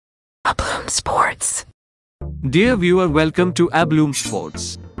Abloom Sports. Dear viewer, welcome to Abloom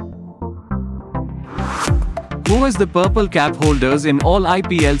Sports. Who is the purple cap holders in all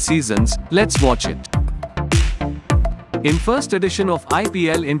IPL seasons? Let's watch it. In first edition of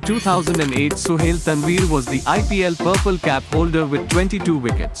IPL in 2008, Suhail Tanveer was the IPL purple cap holder with 22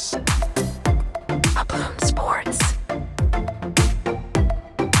 wickets. Abloom Sports.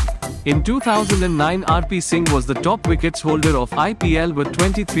 In 2009, RP Singh was the top wickets holder of IPL with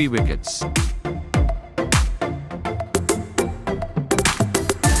 23 wickets.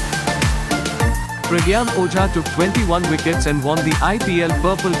 Pragyan Ojha took 21 wickets and won the IPL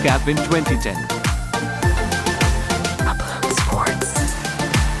Purple Cap in 2010. Abloom Sports.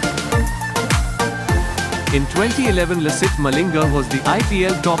 In 2011, Lasith Malinga was the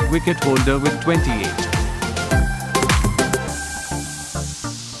IPL top wicket holder with 28.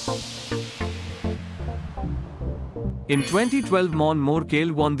 In 2012, Mon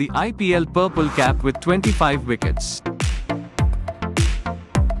Morkel won the IPL Purple Cap with 25 wickets.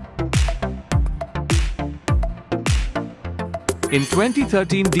 In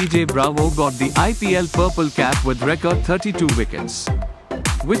 2013, DJ Bravo got the IPL Purple Cap with record 32 wickets,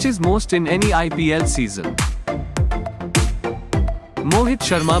 which is most in any IPL season. Mohit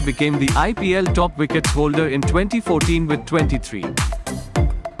Sharma became the IPL top wickets holder in 2014 with 23.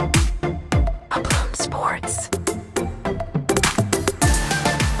 Abloom Sports.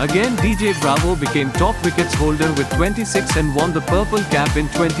 Again, DJ Bravo became top wickets holder with 26 and won the Purple Cap in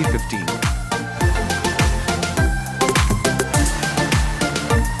 2015.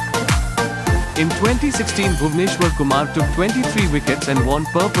 In 2016, Bhuvneshwar Kumar took 23 wickets and won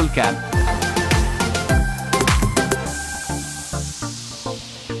Purple Cap.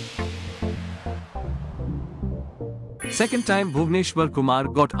 Second time Bhuvneshwar Kumar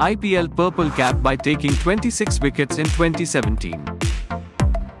got IPL Purple Cap by taking 26 wickets in 2017.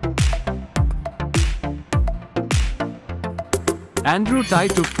 Andrew Tye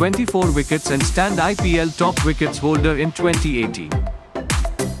took 24 wickets and stand IPL top wickets holder in 2018.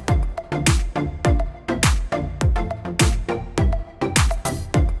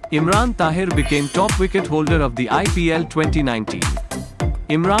 Imran Tahir became top wicket holder of the IPL 2019.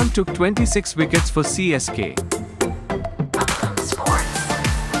 Imran took 26 wickets for CSK. Abloom Sports.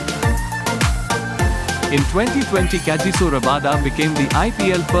 In 2020, Kagiso Rabada became the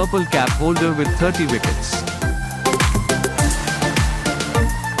IPL Purple Cap holder with 30 wickets.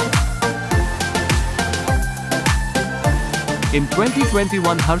 In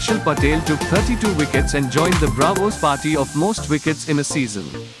 2021, Harshal Patel took 32 wickets and joined the Bravos party of most wickets in a season.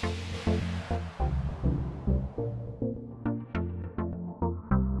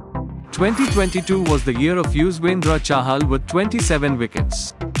 (2022) was the year of Yuzvendra Chahal with 27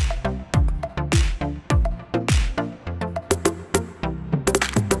 wickets.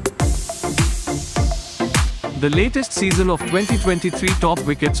 The latest season of 2023 top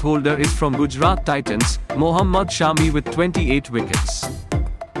wickets holder is from Gujarat Titans, Mohammad Shami with 28 wickets.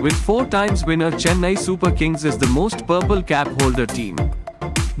 With 4 times winner, Chennai Super Kings is the most purple cap holder team.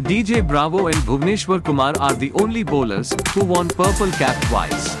 DJ Bravo and Bhuvneshwar Kumar are the only bowlers who won purple cap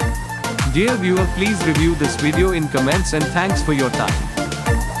twice. Dear viewer, please review this video in comments and thanks for your time.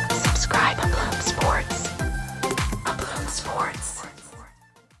 Subscribe